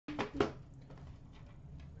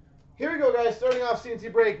Here we go, guys. Starting off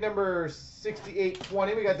CNC break number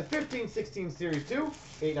 6820. We got the 15-16 Series 2,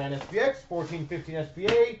 8-9 SPX, 14-15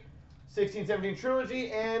 SPA, 16-17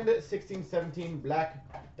 Trilogy, and 16-17 Black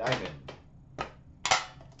Diamond.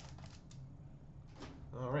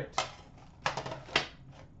 All right.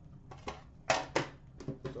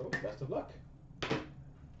 So, best of luck.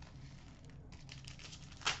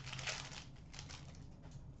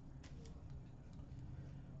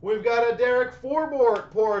 We've got a Derek Forbort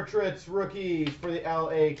Portraits rookies for the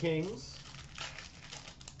LA Kings.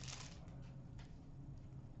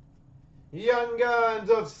 Young Guns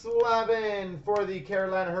of Slavin for the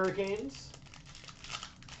Carolina Hurricanes.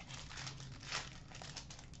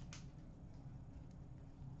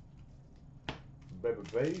 Baby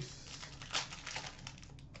base.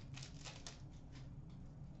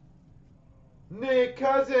 Nick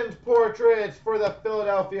Cousins Portraits for the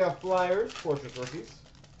Philadelphia Flyers. Portraits rookies.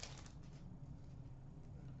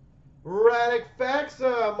 Radek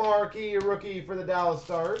Faksa marquee rookie for the Dallas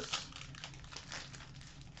Stars.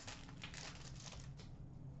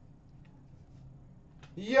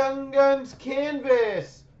 Young Guns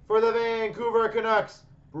canvas for the Vancouver Canucks,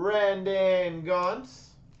 Brandon Gaunce.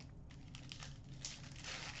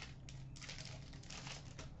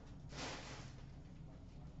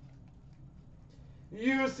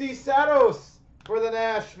 UC Saros for the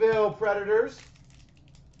Nashville Predators.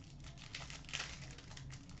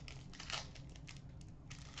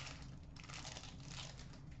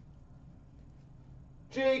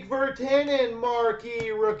 Jake Virtanen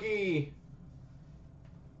marquee rookie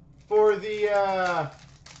for the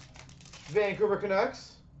Vancouver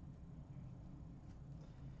Canucks.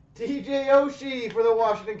 TJ Oshie for the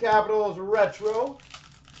Washington Capitals retro.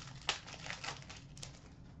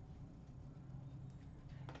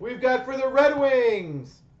 We've got for the Red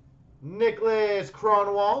Wings, Nicholas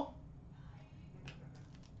Kronwall.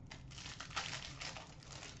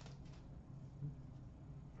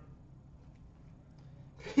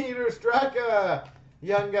 Peter Straka,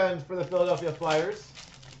 Young Guns for the Philadelphia Flyers.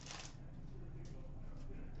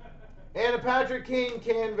 And a Patrick Kane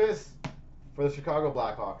canvas for the Chicago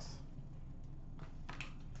Blackhawks.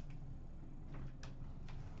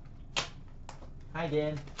 Hi,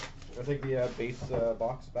 Dan. I'm going to take the base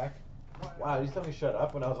box back. Wow, you tell me shut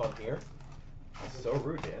up when I was on here. That's so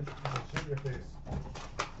rude, Dan. Shut your face.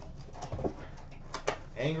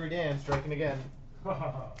 Angry Dan striking again.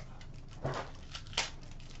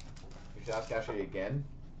 You should ask Ashley again.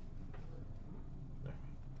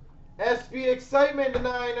 SB Excitement to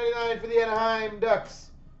 $9.99 for the Anaheim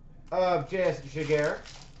Ducks of J.S. Jaguar.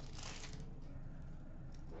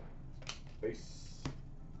 Base.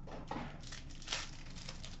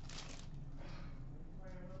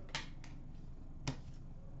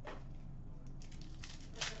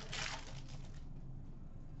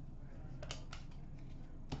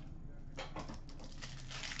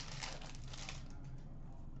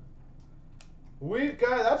 We've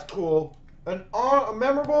got, that's cool, a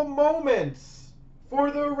memorable moments for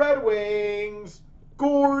the Red Wings,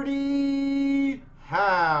 Gordie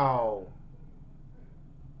Howe.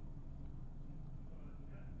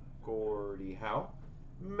 Gordie Howe.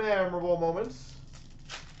 Memorable moments.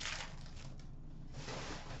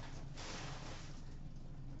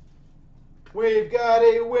 We've got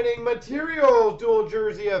a winning material dual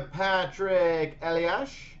jersey of Patrick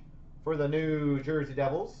Elias for the New Jersey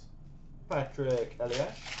Devils. Patrick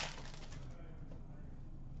Elias.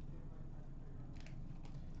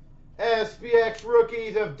 SPX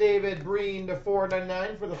rookies of David Breen to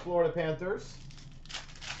 $4.99 for the Florida Panthers.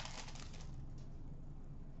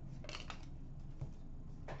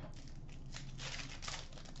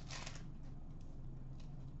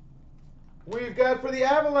 We've got for the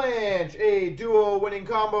Avalanche a dual winning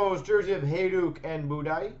combos jersey of Hayduk and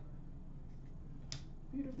Budai.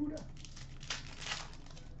 Budai.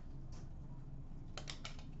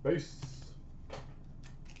 Base.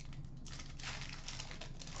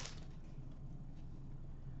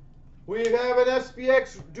 We have an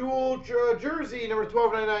SPX dual jersey, number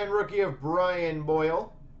 1299 rookie of Brian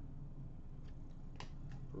Boyle.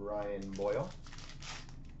 Brian Boyle.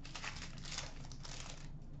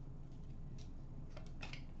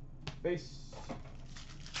 Base.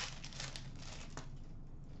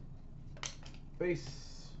 Base.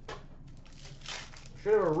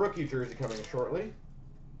 Should have a rookie jersey coming shortly.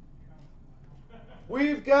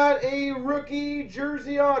 We've got a rookie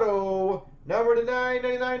jersey auto, number to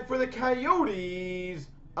 $9.99 for the Coyotes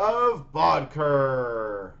of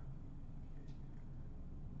Bodker.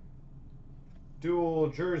 Dual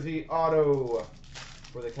jersey auto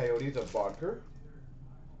for the Coyotes of Bodker.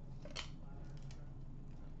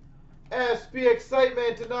 SP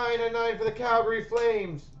Excitement to 999 for the Calgary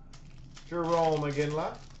Flames. Jerome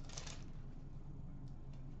Iginla.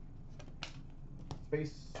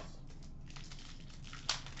 Base.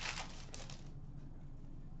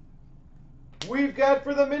 We've got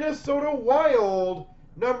for the Minnesota Wild,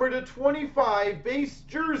 number to 25, base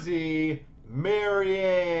jersey,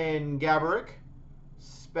 Marian Gaborik.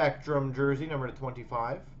 Spectrum jersey, number to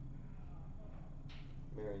 25.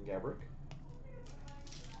 Marian Gaborik.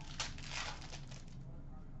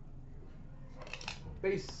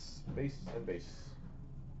 Base, base, and base.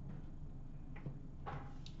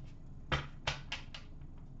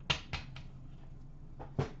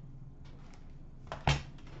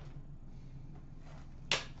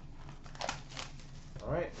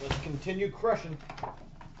 All right, let's continue crushing.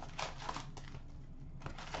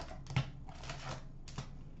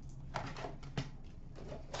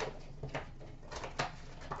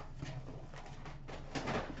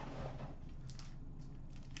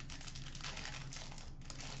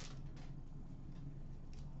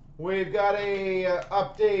 We've got a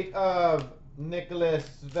update of Nicholas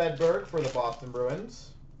Svedberg for the Boston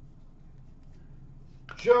Bruins.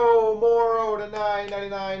 Joe Morrow to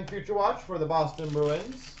 999 Future Watch for the Boston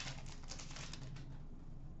Bruins.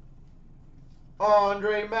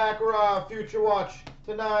 Andre Makarov Future Watch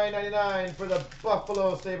to 999 for the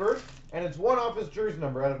Buffalo Sabres. And it's one off his jersey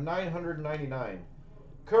number out of 999.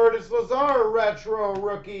 Curtis Lazar Retro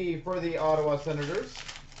Rookie for the Ottawa Senators.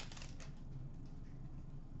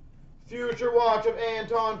 Future Watch of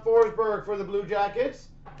Anton Forsberg for the Blue Jackets,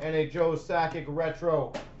 and a Joe Sakic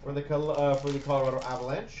Retro for the Colorado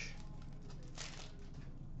Avalanche.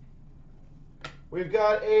 We've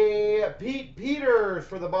got a Pete Peters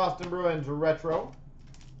for the Boston Bruins Retro.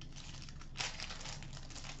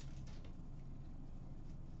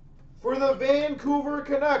 For the Vancouver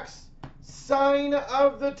Canucks, sign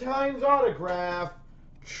of the Times autograph,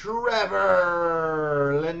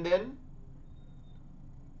 Trevor Linden.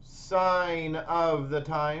 Sign of the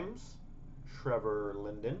Times, Trevor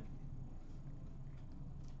Linden.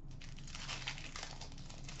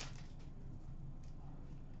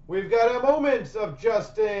 We've got a Moments of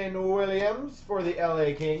Justin Williams for the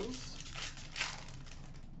LA Kings.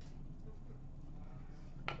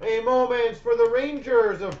 A Moments for the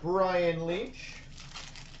Rangers of Brian Leach.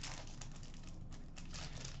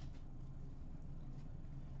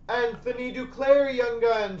 Anthony Duclair Young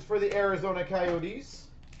Guns for the Arizona Coyotes.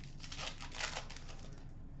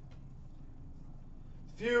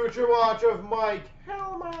 Future Watch of Mike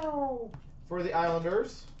Helmo for the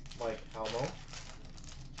Islanders. Mike Helmo.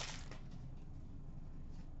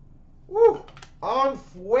 Woo! On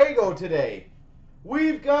Fuego today.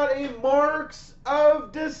 We've got a Marks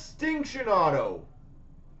of Distinction auto.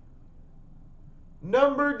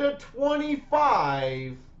 Number to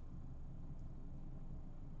 25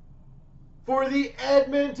 for the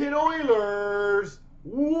Edmonton Oilers,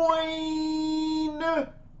 Wayne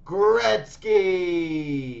Gretzky.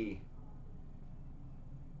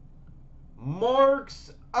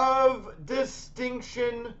 Marks of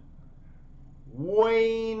Distinction,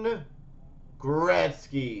 Wayne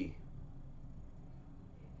Gretzky.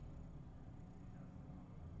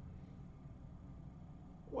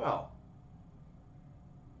 Well,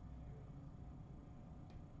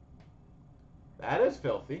 that is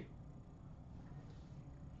filthy.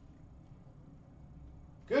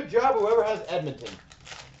 Good job, whoever has Edmonton.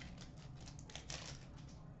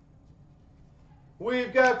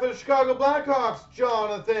 We've got for the Chicago Blackhawks,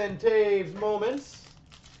 Jonathan Taves Moments.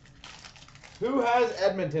 Who has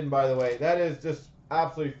Edmonton, by the way? That is just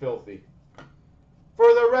absolutely filthy. For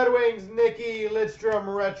the Red Wings, Nicky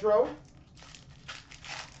Lidstrom Retro.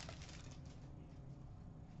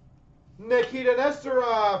 Nikita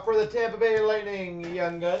Nesterov for the Tampa Bay Lightning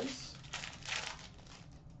Young Guns.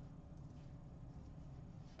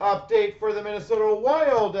 Update for the Minnesota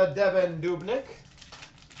Wild, Devin Dubnyk.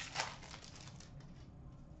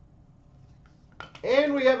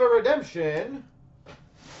 And we have a redemption.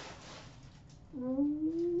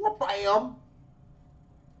 Bam!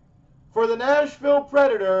 For the Nashville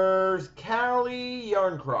Predators, Callie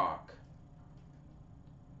Yarncroc.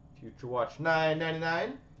 Future Watch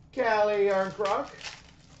 $9.99. Callie Yarncroc.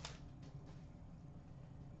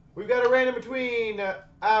 We've got a random between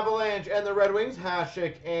Avalanche and the Red Wings,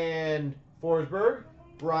 Hasek and Forsberg.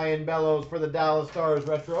 Brian Bellows for the Dallas Stars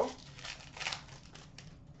Retro.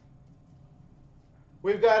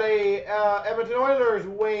 We've got a Edmonton Oilers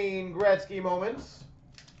Wayne Gretzky Moments.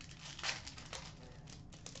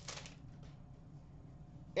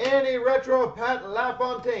 And a retro of Pat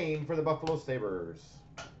LaFontaine for the Buffalo Sabres.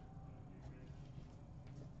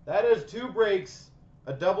 That is 2 breaks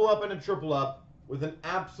a double up and a triple up with an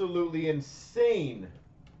absolutely insane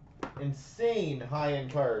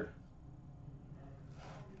high-end card.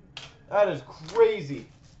 That is crazy.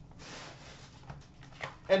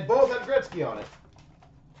 And both have Gretzky on it.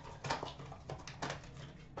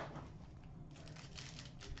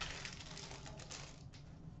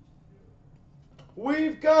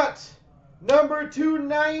 We've got number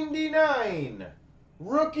 299,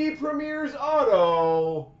 Rookie Premier's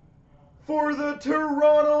Auto for the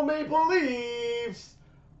Toronto Maple Leafs,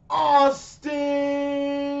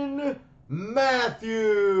 Austin Matthews.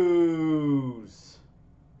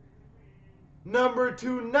 Number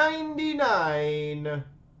 299,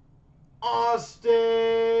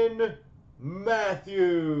 Austin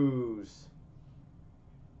Matthews.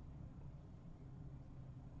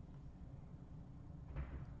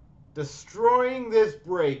 Destroying this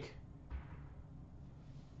break.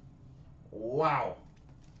 Wow.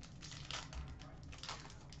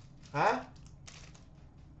 Huh?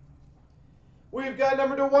 We've got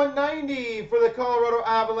number 190 for the Colorado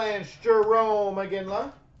Avalanche, Jerome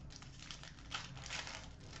Iginla.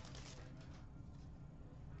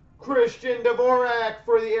 Christian Dvorak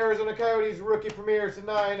for the Arizona Coyotes, rookie premiere to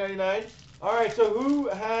 $9.99. All right, so who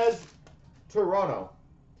has Toronto?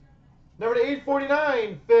 Number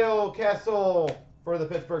 849, Phil Kessel for the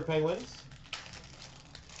Pittsburgh Penguins.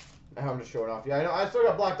 I'm just showing off. Yeah, I know. I still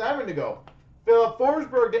got Black Diamond to go. Philip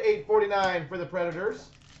Forsberg to 849 for the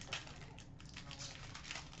Predators.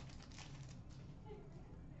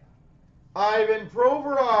 Ivan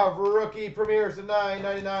Provorov, rookie premieres to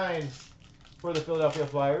 $9.99 for the Philadelphia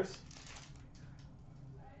Flyers.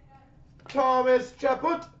 Thomas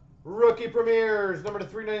Chaput, rookie premieres, number to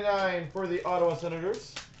 $3.99 for the Ottawa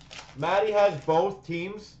Senators. Matty has both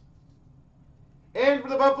teams. And for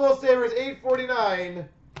the Buffalo Sabres, $8.49,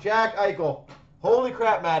 Jack Eichel. Holy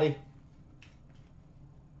crap, Matty.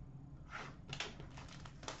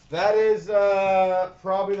 That is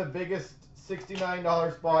probably the biggest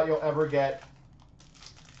 $69 spot you'll ever get.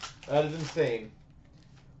 That is insane.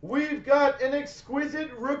 We've got an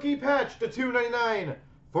exquisite rookie patch to $2.99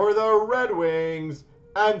 for the Red Wings,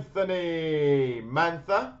 Anthony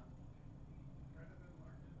Mantha.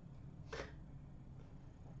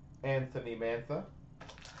 Anthony Mantha.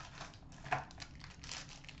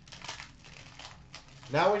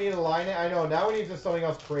 Now we need a line. I know. Now we need just something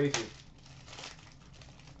else crazy.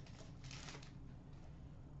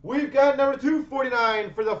 We've got number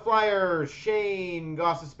 249 for the Flyers, Shane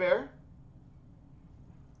Gostisbehere.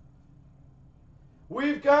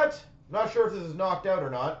 We've got, not sure if this is knocked out or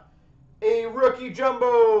not, a rookie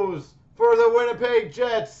jumbos for the Winnipeg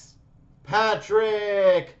Jets,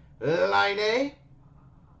 Patrick Laine.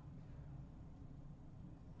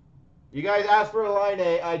 You guys asked for a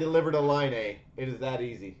Laine, I delivered a Laine. It is that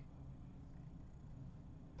easy.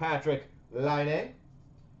 Patrick Laine.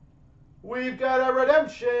 We've got a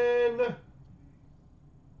redemption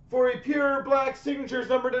for a pure black signatures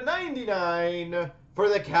number to 99 for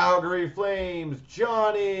the Calgary Flames,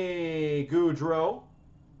 Johnny Gaudreau.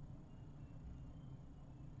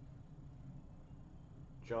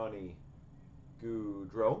 Johnny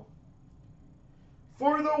Gaudreau.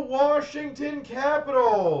 For the Washington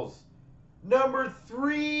Capitals, number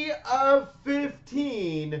 3 of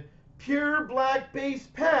 15, pure black base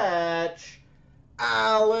patch,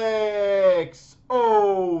 Alex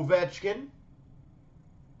Ovechkin.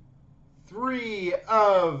 3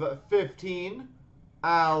 of 15,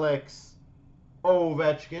 Alex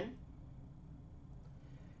Ovechkin.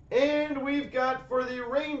 And we've got for the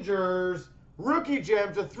Rangers, rookie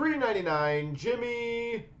gem to $3.99,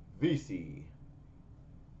 Jimmy Vesey.